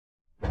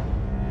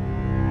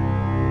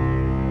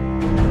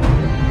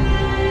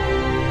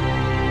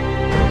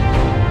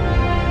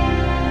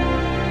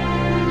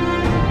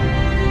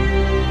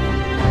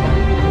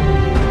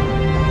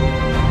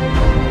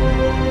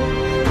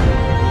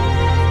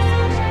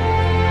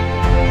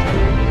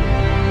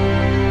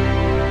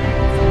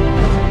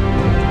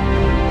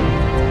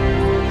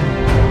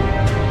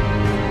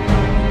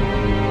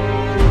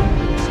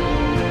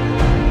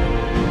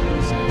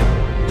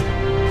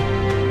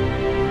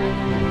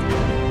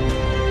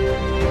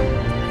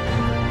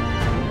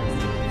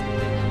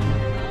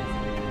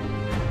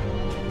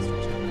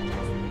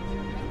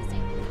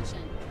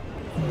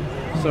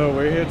So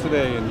we're here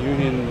today in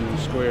Union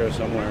Square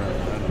somewhere.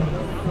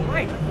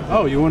 Right.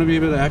 Oh, you want to be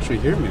able to actually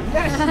hear me?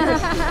 Yes.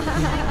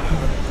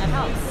 That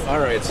helps. All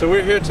right, so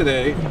we're here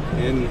today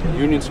in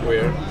Union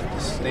Square,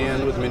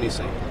 stand with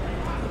Minisink.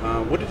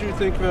 What did you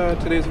think of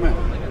today's event?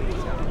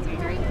 It's a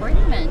very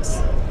important event.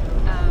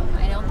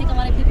 I don't think a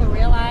lot of people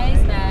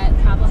realize that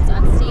problems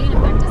upstate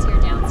affect us here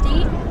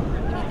downstate.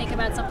 When you think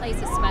about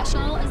someplace as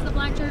special as the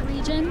Black Dirt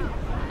region,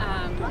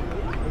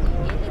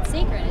 it's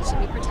sacred. It should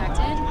be protected,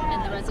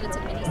 and the residents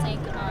of Minisink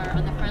are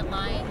on the front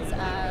lines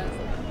of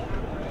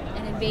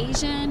an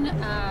invasion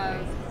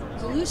of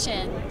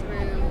pollution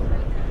through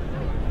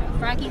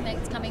fracking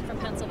that's coming from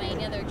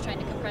Pennsylvania. They're trying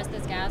to compress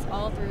this gas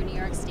all through New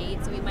York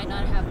State, so we might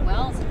not have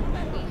wells,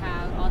 but we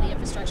have all the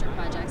infrastructure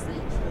projects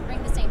that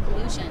bring the same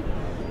pollution.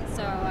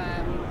 So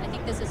I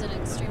think this is an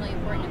extremely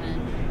important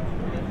event.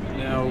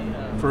 Now,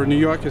 for New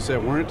Yorkers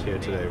that weren't here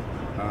today,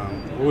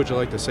 what would you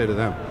like to say to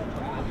them?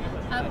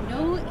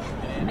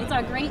 I saw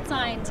a great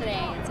sign today.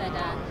 It said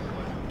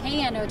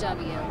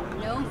KNOW,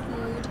 no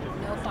food,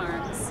 no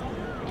farms,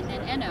 and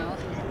then NO,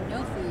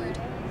 no food,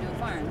 no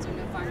farms, or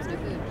no farms, no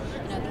food.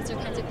 These are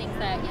kinds of things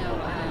that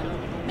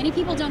many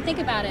people don't think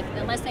about it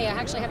unless they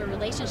actually have a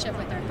relationship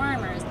with their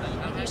farmers.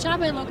 If you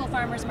shop at local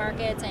farmers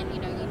markets and you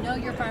know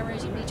your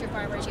farmers, you meet your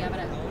farmers, you have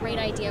a great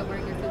idea where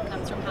your food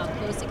comes from, how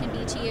close it can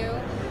be to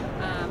you.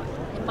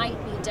 It might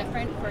be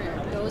different for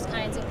those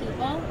kinds of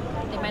people.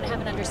 They might have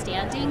an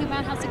understanding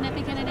about how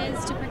significant it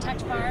is to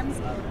protect farms,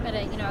 but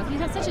if you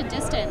have such a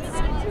distance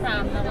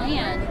from the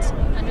land,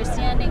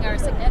 understanding our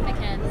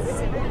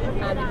significance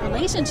in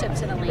relationship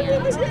to the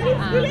land,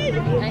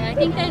 I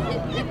think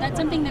that that's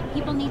something that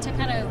people need to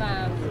kind of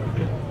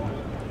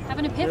have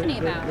an epiphany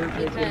about,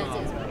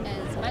 because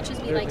as much as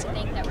we like to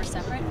think that we're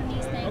separate from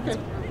these things,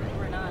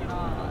 we're not at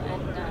all.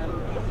 And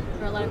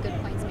there were a lot of good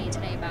points made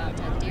today about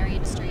the dairy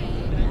industry,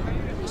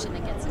 pollution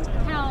that gets into the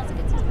cows, that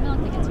gets into the milk,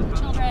 that gets into the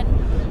children,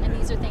 and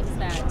these are things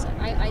that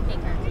I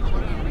think are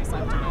completely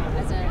unacceptable.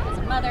 As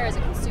a mother, as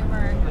a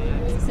consumer,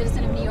 as a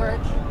citizen of New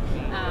York,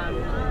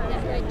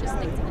 I just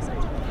think it's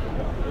unacceptable.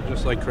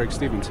 Just like Craig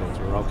Stevens says,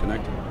 we're all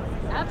connected.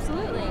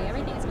 Absolutely,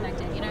 everything is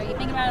connected. You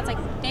think about it, it's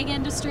like big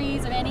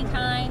industries of any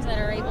kind that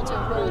are able to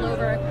roll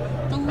over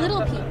the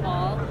little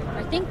people,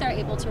 or think they're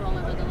able to roll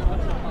over the little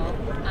people.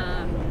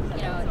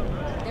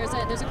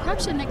 There's a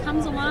corruption that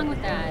comes along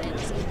with that, and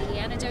the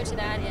antidote to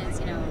that is,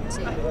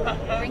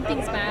 to bring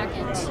things back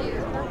into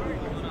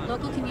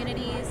local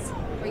communities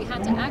where you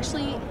have to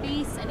actually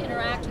face and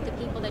interact with the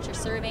people that you're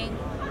serving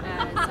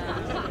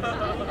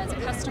as a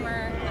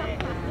customer,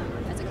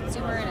 as a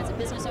consumer, and as a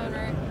business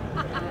owner.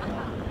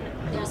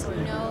 There's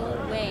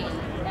no way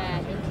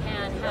that you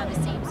can have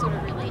the same sort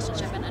of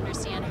relationship and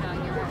understand how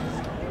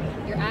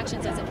your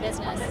actions as a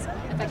business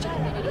affect your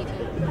community if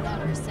you've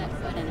never set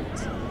foot in it.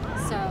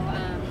 So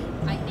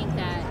I think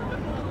that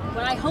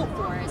what I hope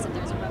for is that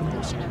there's a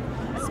revolution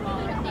of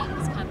smaller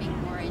things coming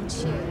more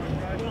into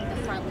the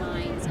front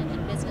lines,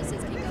 and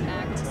businesses can go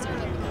back to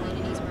serving the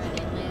communities where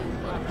they live,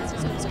 and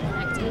business owners are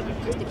connected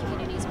to the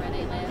communities where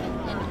they live,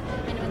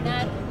 and when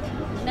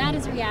that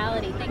is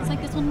reality, things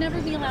like this will never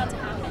be allowed to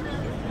happen.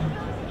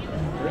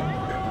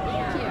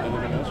 Thank you.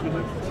 Anything else you'd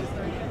like to say?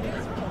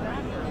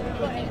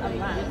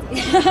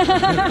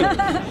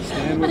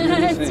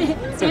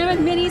 Stand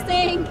with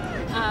Minisink,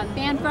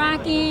 ban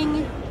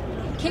fracking,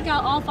 kick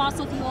out all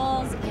fossil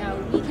fuels.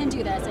 We can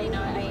do this. I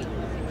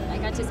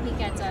got to speak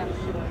at the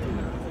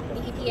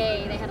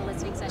EPA. They had a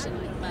listening session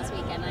last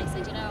week, and I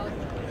said,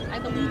 I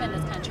believe in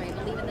this country, I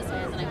believe in this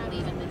land, and I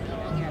believe in the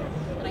people here.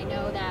 And I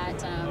know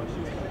that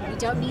we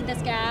don't need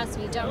this gas,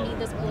 we don't need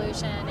this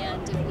pollution,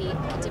 and if we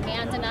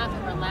demand enough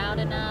and we're loud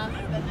enough,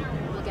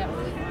 we'll get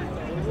what we want.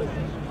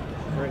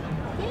 Great.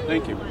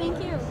 Thank you. Thank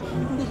you.